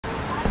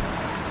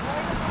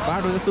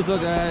बाटो यस्तो छ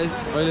गाइस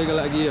अहिलेको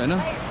लागि हैन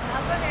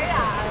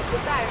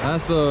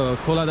That's the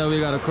खोला that we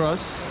gotta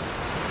cross.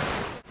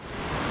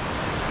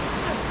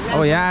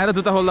 अब यहाँ आएर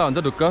जुत्ता खोल्दा हुन्छ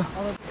ढुक्क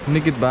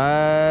निकित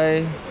भाइ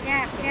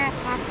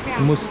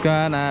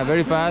मुस्कान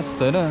very fast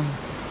हैन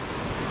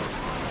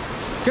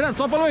केटा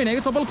चप्पल होइन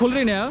कि चप्पल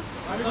खोल्दै नि हो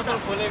चप्पल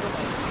खोलेको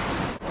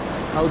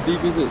How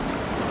deep is it?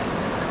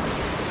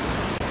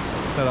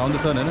 तर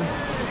आउँदैछ हैन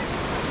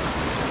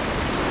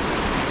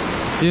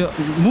यो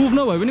मुभ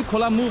नभए पनि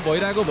खोला मुभ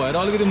भइराको भएर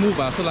अलिकति मुभ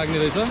भएको लाग्ने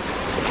रहेछ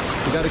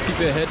You gotta keep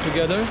your head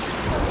together.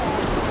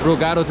 Bro,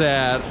 गाह्रो छ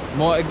यार म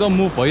एकदम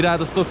मुभ भइरा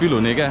जस्तो फिल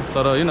हुने क्या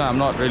तर you know I'm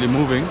not really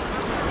moving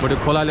but यो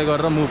खोलाले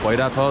गरेर मुभ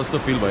भइरा छ जस्तो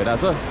फिल भइरा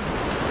छ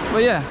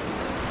But yeah,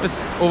 it's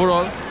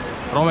overall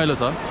रमाइलो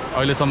छ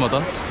अहिले सम्म त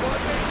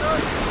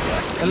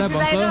यसलाई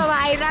भन्छ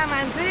बाहिर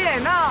मान्छे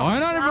हैन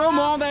हैन नि ब्रो म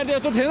आउँदा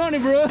यस्तो थिएन नि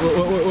ब्रो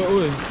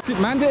ओइ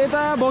मान्छे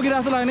यता बगिरा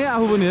जस्तो लाग्ने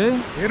आफू पनि है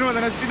हेर्नु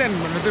भन्दा सिधा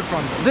भन्नु चाहिँ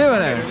फ्रन्ट त्यही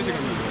भएर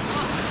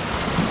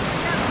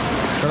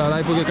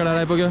कडा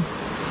आइपुग्यो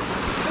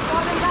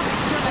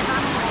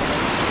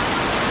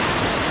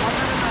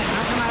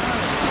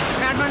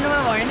काठमाडौँमा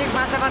भयो नि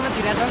माछा पार्न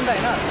छिरा छ नि त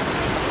हैन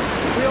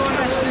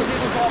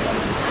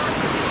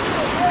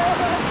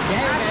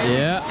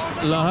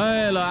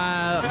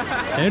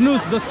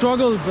हेर्नुस् the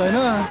struggles हैन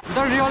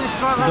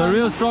the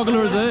real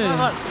strugglers है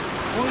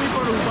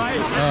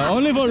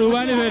only for Huba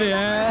नि फेरि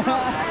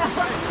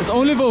it's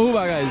only for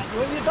Huba guys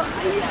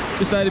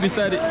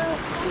बिस्तारै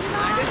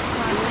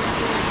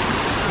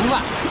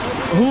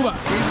Huba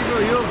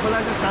यो खोला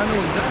चाहिँ सानो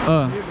हुन्छ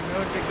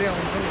यो टेक्दै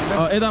आउँछ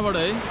यताबाट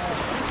है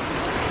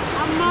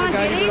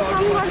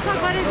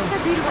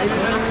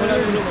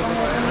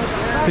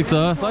ठिक छ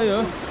सही हो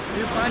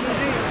यो पानी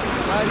चाहिँ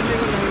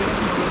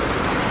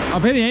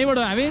फेरि यहीँबाट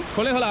हामी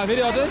खोले खोला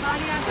फेरि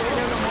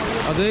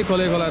अझै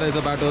खोले खोला रहेछ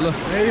बाटो ल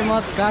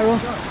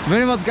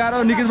very much गाह्रो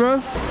Nikit bro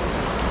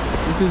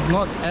this is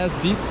not as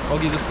deep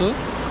अघि जस्तो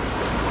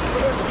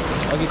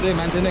अघि चाहिँ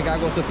मान्छे नै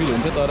गएको जस्तो फिल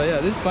हुन्थ्यो तर yeah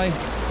this is fine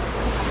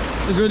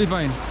it's really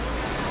fine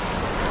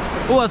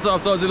what's up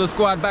Sojilo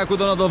squad back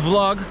with another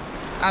vlog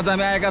आज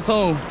हामी आएका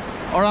छौँ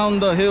around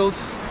the hills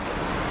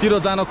तिर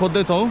जान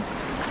खोज्दै छौँ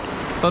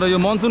तर यो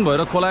मनसुन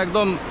भएर खोला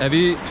एकदम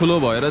हेभी ठुलो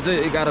भएर चाहिँ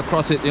we gotta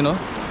cross it you know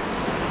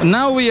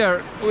now we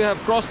have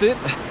crossed it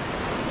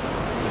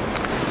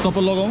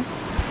चप्पल लगाऊ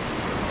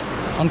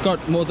अनकट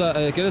मोजा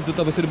के अरे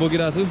जुत्ता बेसरी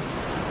बोकिरहेको छु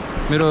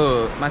मेरो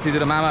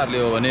माथितिर मामाहरूले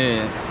हो भने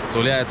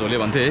झोले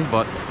भन्थे है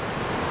but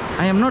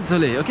I am not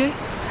झोले ओके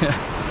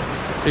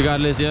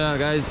regardless yeah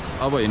guys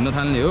अब हिँड्न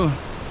थाल्ने हो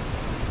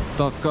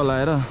टक्क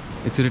लाएर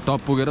एकचोटि टप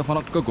पुगेर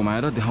फनक्क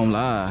घुमाएर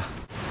देखाउँला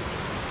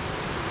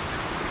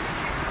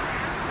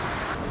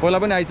पहिला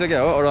पनि आइसक्यो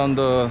हो अराउन्ड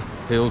द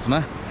हिल्समा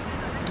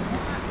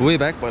वे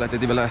ब्याक पहिला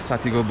त्यति बेला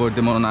साथीको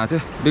बर्थडे मनाउन आएको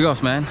थियो बिग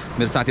हाउस म्यान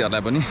मेरो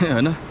साथीहरूलाई पनि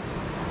होइन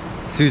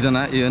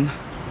सृजना इयन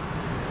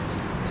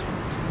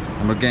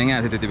हाम्रो ग्याङ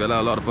आएको थियो त्यति बेला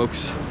lot of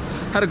focus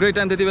had a great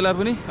time त्यति बेला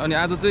पनि अनि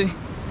आज चाहिँ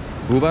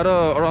हुबा र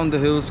अराउन्ड द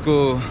हिल्सको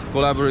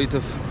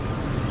कोलाबोरेटिभ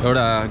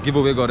एउटा गिभ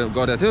अवे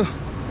गरेको थियो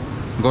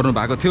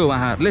गर्नुभएको थियो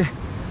उहाँहरूले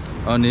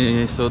अनि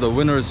so the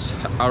winners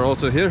are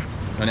also here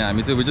अनि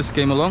हामी चाहिँ we just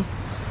came along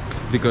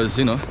because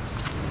you know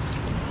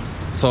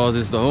Saz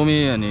is the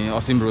homie and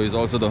Asim bro is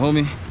also the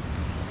homie.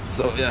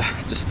 So yeah,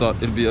 just thought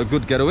it'd be a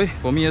good getaway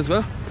for me as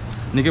well.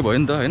 Nikke bhayo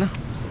ni ta haina.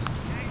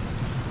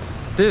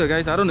 Hey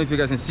guys, I don't know if you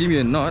guys can see me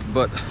or not,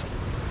 but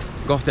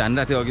गफ चाहिँ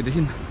हानिरहेको थियो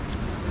अघिदेखि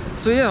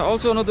So yeah,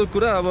 also another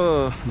कुरा अब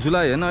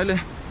जुलाई हैन अहिले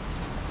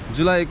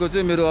जुलाईको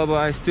चाहिँ मेरो अब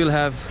I still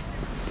have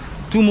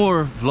 2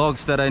 more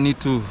vlogs that I need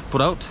to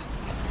put out.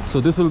 So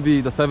this will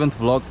be the 7th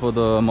vlog for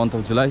the month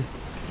of July.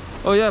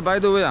 Oh yeah, by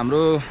the way,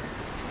 हाम्रो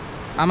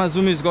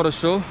Amazumi's got a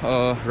show,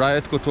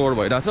 Riot को tour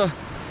भइरहेछ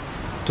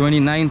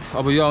 29th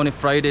अब यो आउने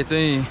Friday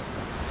चाहिँ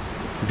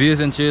Beers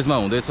and Cheers मा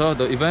हुँदैछ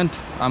the event.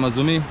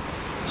 Amazumi,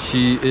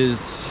 she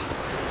is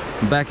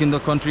back in the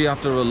country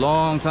after a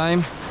long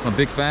time. I'm a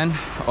big fan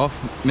of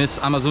Miss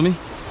Amazumi.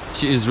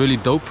 She is really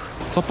dope.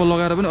 चप्पल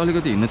लगाएर पनि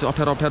अलिकति हिँड्न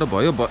चाहिँ अप्ठ्यारो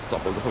भयो but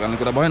चप्पल त खोल्ने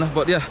कुरा भएन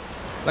but yeah,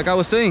 like I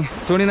was saying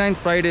 29th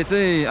Friday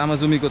चाहिँ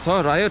Amazumi को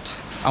छ Riot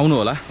आउनु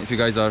होला if you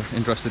guys are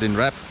interested in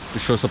rap to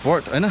show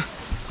support हैन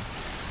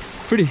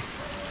pretty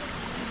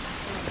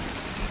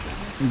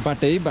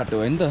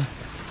बाटो हैन त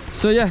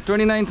So yeah,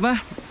 29th मा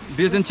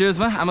Beers and Cheers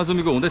मा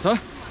Amazumi को हुँदैछ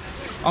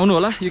आउनु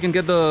होला you can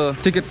get the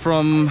ticket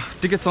from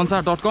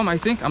ticketsansar.com I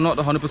think I'm not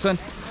 100%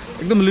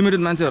 एकदम लिमिटेड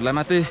मान्छेहरुलाई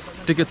मात्रै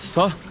टिकट्स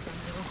छ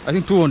I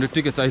think 200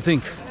 tickets I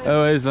think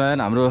anyways man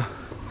हाम्रो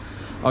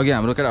अघि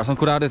हाम्रो केटाहरुसँग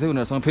कुरा गर्दै थियो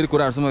उनीहरुसँग फेरि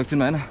कुराहरुसँग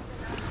एकछिनमा हैन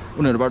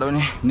उनीहरुबाट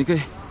पनि निकै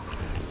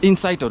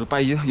इन्साइटहरु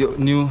पाइयो यो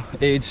न्यू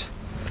एज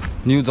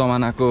न्यू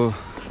जमानाको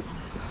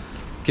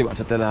के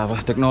भन्छ त्यसलाई अब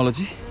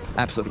टेक्नोलोजी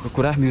एप्सहरुको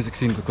कुरा म्युजिक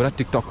सिनको कुरा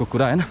टिकटकको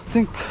कुरा हैन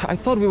I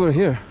thought we were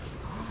here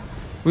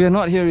we are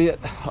not here yet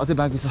अझै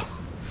बाँकी छ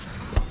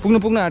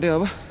पुग्न आट्यो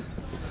अब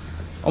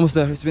almost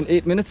there it's been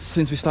 8 minutes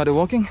since we started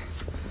walking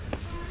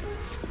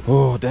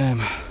oh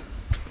damn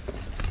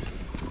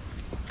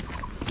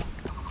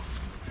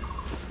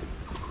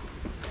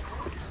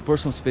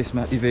personal space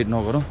मा invade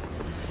नगरौँ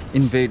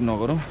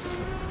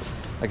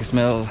I can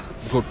smell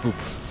goat poop.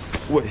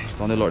 Wait,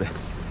 it's on the lorry.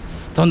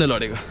 It's on the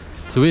lorry.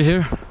 So we're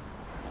here.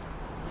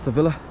 It's the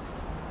villa.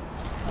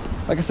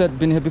 Like I said,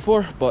 been here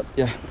before, but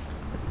yeah.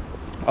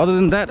 Other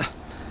than that,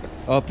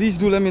 please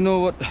do let me know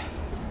what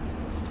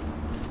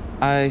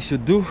I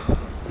should do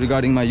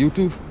regarding my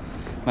YouTube,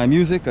 my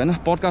music, and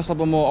podcast.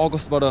 About more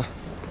August, but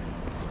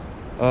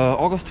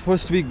August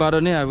first week, but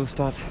I will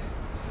start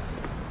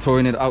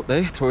throwing it out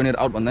there,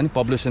 and then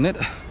publishing it.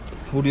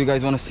 Who do you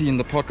guys want to see in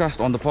the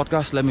podcast? On the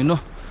podcast, let me know.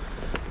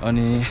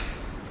 And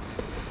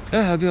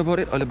yeah, I'll be about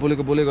it.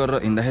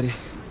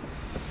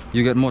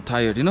 You get more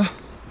tired, you know.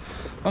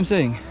 I'm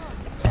saying.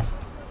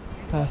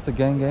 That's the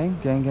gang.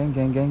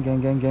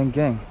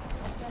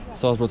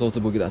 Sauce bro also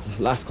boogie. That's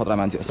last khatra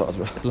manche sauce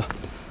bro.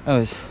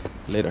 Anyways,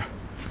 later.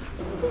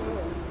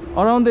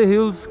 Around the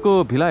hills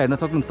ko bhila herna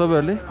सक्नुहुन्छ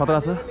तपाईहरुले खतरा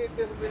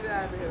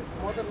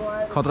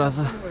छ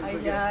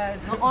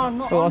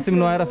असिम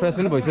नआएर fresh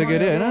पनि भइसक्यो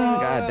रे हैन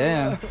god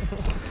damn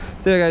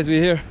त्यही guys we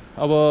here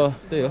अब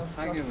त्यही हो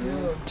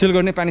चिल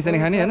गर्ने पानी सानी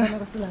खाने हैन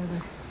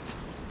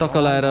टक्क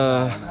लाएर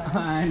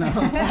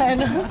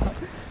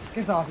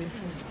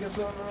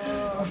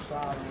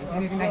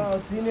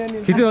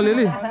खिच्यो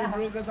अलिअलि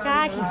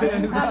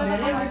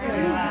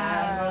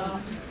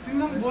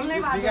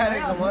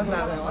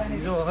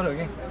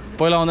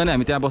पहिला आउँदा नि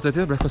हामी त्यहाँ बसेको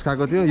थियो ब्रेकफास्ट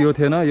खाएको थियो यो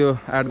थिएन यो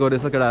एड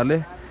गरेछ केटाहरूले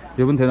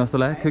यो पनि थिएन जस्तो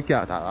लाग्यो थियो क्या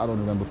I don't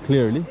remember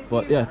clearly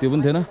but yeah त्यो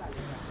पनि थिएन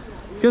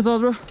के छ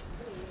bro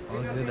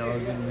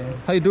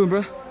how you doing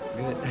bro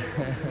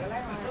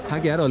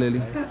थाक्यो यार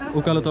अलिअलि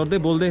उकालो चढ्दै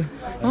बोल्दै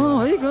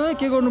है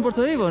के गर्नुपर्छ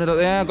है भनेर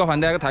यहाँ गफ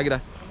हान्दै आएको थाकिरा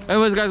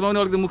anyways guys म पनि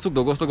अलिकति मुखसुक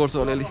धोको जस्तो गर्छु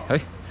अलिअलि है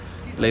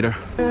later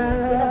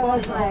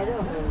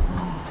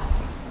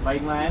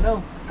बाइकमा आएन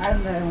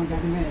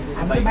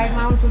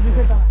बाइकमा आउनु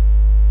सोचेको त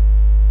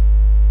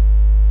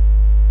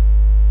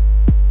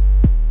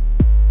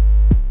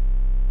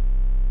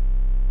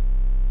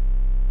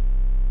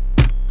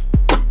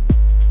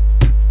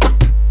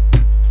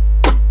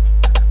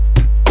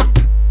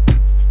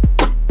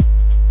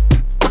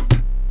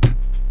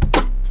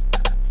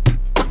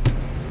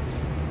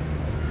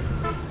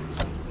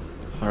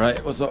Alright,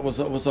 what's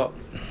up?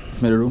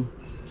 Mirror room.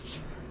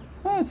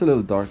 It's a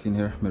little dark in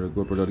here. Mirror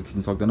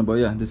GoPro but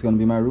yeah, this is gonna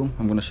be my room.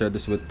 I'm gonna share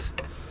this with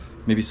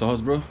maybe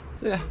Sahas bro.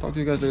 So yeah, talk to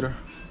you guys later.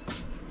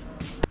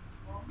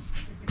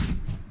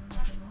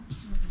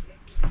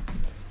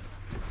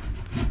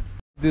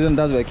 Didn't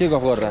that way? Kick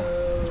off gorra.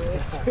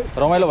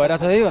 रमाइलो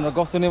भइराछ है भनेर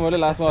गफ सुने मैले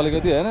लास्टमा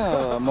अलिकति हैन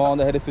म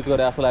आउँदाखेरि स्विच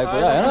गरे जस्तो लागेको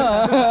हैन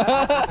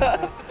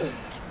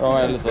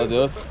रमाइलो छ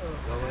जोस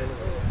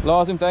ल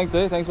असिम थ्यांक्स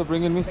है thanks for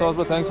bringing me sir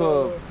bro thanks for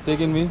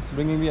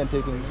bringing me and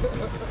taking me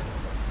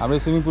हाम्रो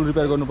स्विमिङ पुल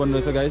रिपेयर गर्नुपर्ने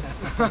रहेछ गाइस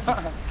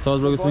सर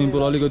ब्रोको स्विमिङ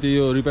पुल अलिकति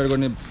यो रिपेयर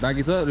गर्ने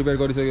बाँकी छ रिपेयर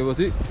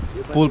गरिसकेपछि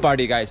पुल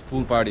पार्टी गाइस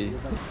पुल पार्टी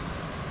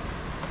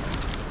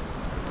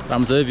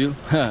राम्रो छ है भ्यू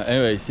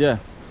एनीवेज या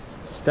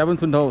त्यहाँ पनि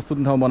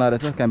सुत्ने ठाउँ बनाएर छ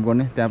क्याम्प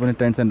गर्ने त्यहाँ पनि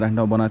टेन्ट सेन्ट राख्ने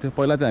ठाउँ बनाएको थियो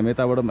पहिला चाहिँ हामी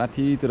यताबाट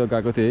माथितिर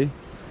गएको थियो है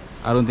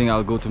I don't think I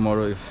will go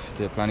tomorrow if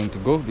they are planning to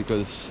go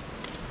because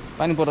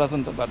पानी परिरहेछ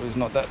नि त बाटो इज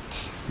नट द्याट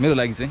मेरो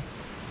लागि चाहिँ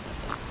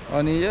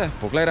अनि या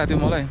भोक लागिरहेको थियो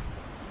मलाई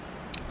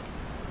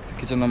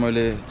किचनमा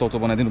मैले चौचो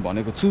बनाइदिनु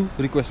भनेको छु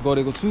रिक्वेस्ट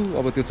गरेको छु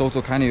अब त्यो चौचो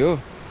खाने हो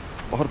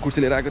भर्खर कुर्सी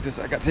लिएर आएको थियो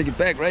I gotta take it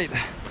back right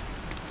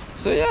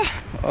so yeah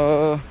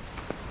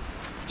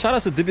shout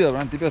out to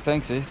Divya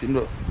thanks है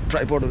तिम्रो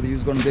ट्राइपडहरू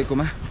युज गर्नु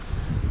दिएकोमा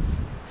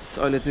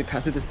अहिले चाहिँ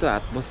खासै त्यस्तो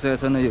हात बसिसकेको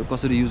छैन यो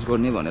कसरी युज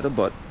गर्ने भनेर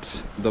but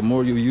the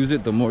more you use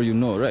it the more you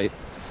know right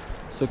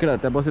so केटाहरू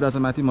त्यहाँ बसिरहेको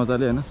छ माथि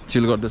मजाले होइन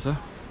चिल गर्दैछ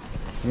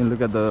You can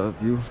look at the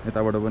view.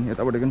 यताबाट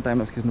पनि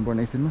टाइम लस खिच्नु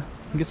पर्ने एकछिनमा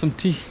get some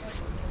tea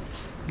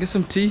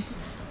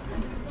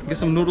get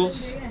some noodles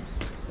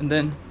and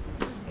then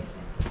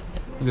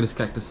look at this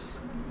cactus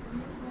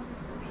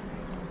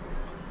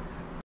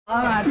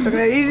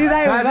easy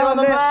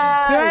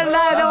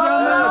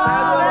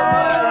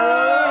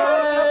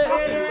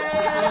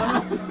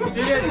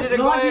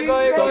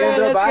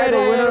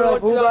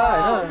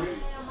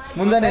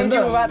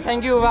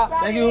Thank you,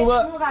 Huba.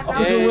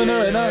 Official winner,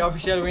 है ना?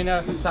 Official winner.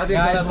 साथी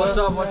का नाम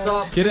what's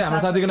up? क्या रे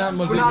हमारे साथी का नाम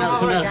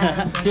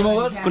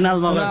कुणाल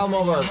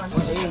मगर.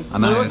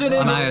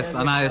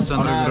 अनायस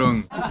चन्द्र गुरुङ.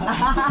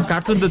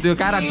 काट्छु नि त त्यो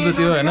कहाँ राख्छु त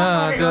त्यो हैन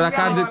त्यो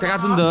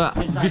काट्छु नि त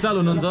विशाल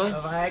हुनुहुन्छ.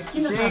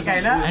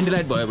 एन्टी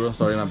लाइट भयो ब्रो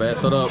सरी मा भाइ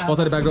तर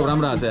पछाडी ब्याकग्राउन्ड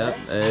राम्रो आछ यार.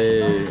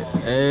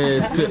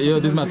 ए यो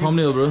दिसमा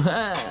थम्बनेल ब्रो.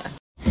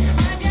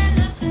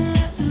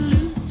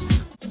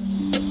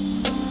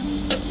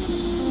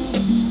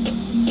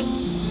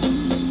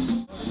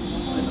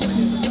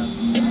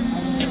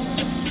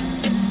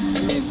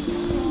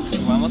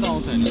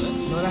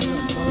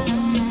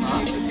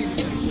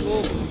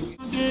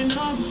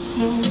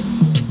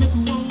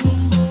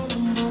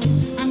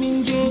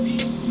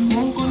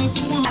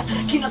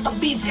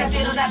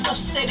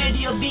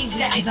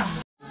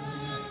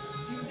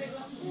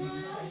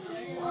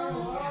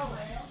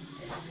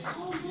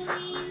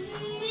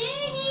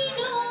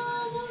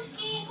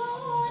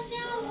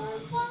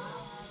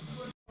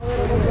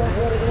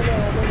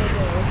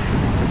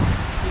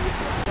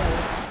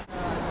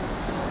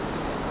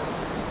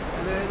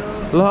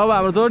 ल अब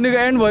हाम्रो जर्नीको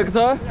एन्ड भएको छ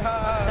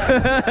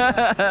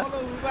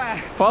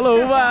फलो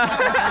हुबा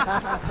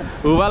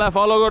हुबालाई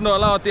फलो गर्नु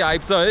होला अति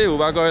हाइप छ है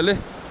हुबाको अहिले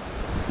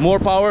मोर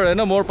पावर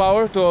हैन more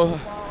power to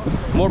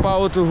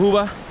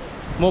हुबा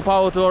more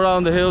power to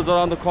around the hills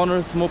around the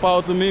corners more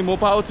power to me more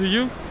power to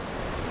you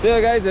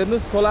त्यही गाइज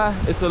हेर्नुहोस् खोला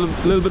इट्स अ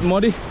लिटल बिट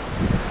मडी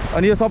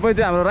अनि यो सबै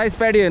चाहिँ हाम्रो राइस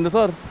प्याडी होइन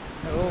सर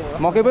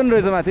मकै पनि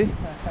रहेछ माथि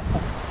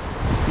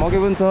मकै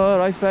पनि छ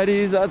राइस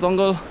प्याडिज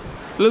जङ्गल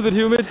little beet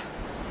humid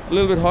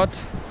little beet hot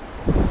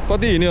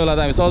कति हिँड्यो होला त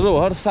हामी सजो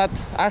हर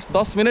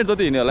 7-8-10 मिनट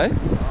जति हिँड्यो होला है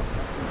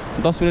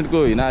 10 मिनटको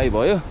हिँडाइ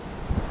भयो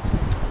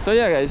so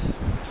yeah guys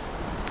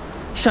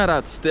shout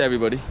outs to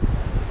everybody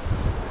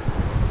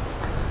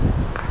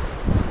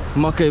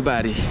मकै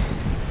बारी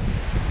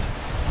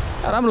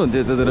राम्रो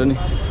हुन्थ्यो त्यतिर नि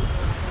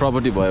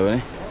प्रपर्टी भयो भने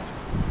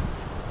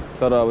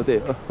तर अब त्यही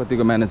हो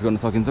कतिको म्यानेज गर्न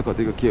सकिन्छ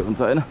कतिको के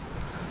हुन्छ हैन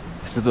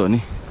त्यस्तो त हो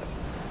नि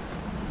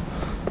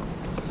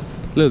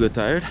little bit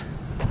tired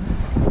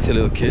see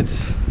little kids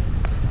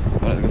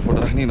उनीहरुको फोटो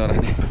राख्ने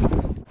नराख्ने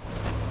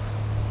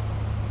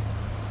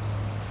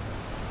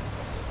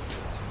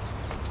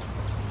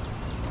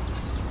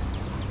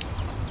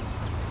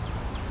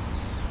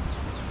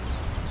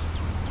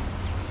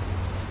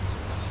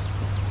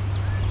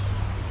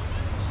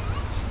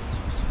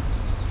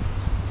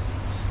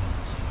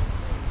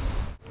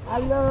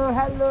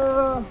Hello.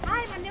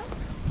 Hi, Manu.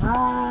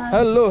 Hi.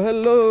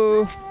 Hello.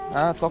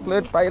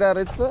 Chocolate paira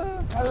रहेछ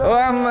ओ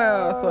आमा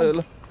सही ल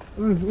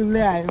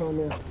ले आयो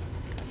भने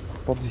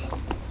PUBG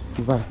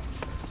bye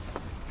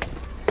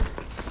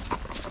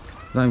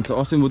Thanks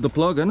Asim with the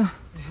plug हैन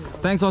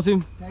Thanks Asim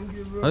Thank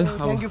you bro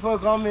Thank you for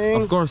coming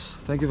Of course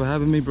thank you for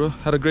having me bro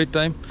had a great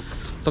time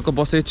तक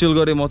बसे चिल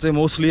गरे म चाहिँ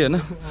मोस्टली हैन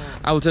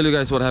I will tell you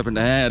guys what happened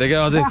रे के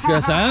अझै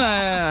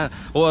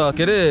ओ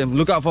के रे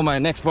look out for my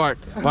next part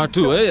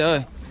 2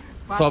 है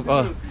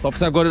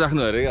सबस्क्राइब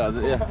गरिराख्नु अरे क्या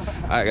हजुर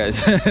आए गाइस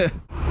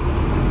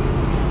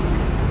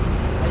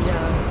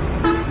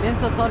लेन्स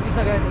त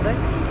चर्किसकेको छ दाइ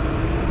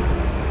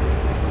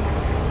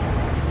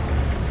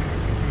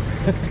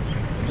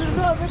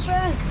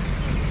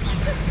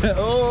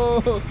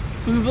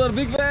Susan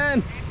big fan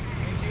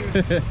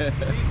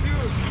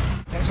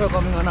Thanks for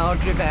coming on our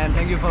trip and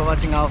thank you for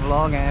watching our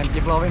vlog and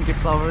keep loving keep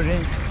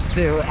supporting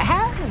still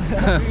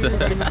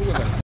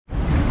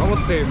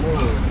Namaste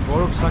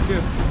Gaurav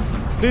Sakir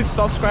Please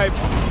subscribe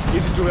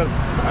Easi 12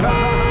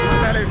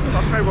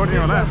 subscribe गर्नु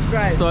होला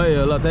subscribe सही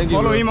हो ल thank you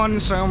Follow him on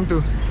Instagram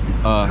too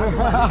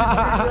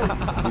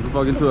He's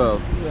fucking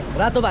 12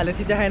 रातो भाले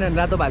थिचा खाएन भने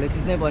रातो भाले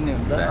थिच्नै पर्ने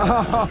हुन्छ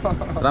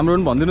राम्रो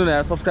पनि भन्दिनु न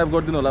यार सब्स्क्राइब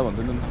गरिदिनु होला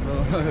भन्दिनु न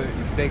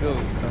स्टेको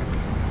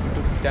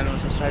YouTube च्यानल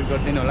सब्स्क्राइब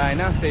गरिदिनु होला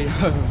हैन त्यही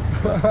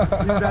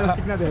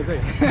सिक्न दिएछ है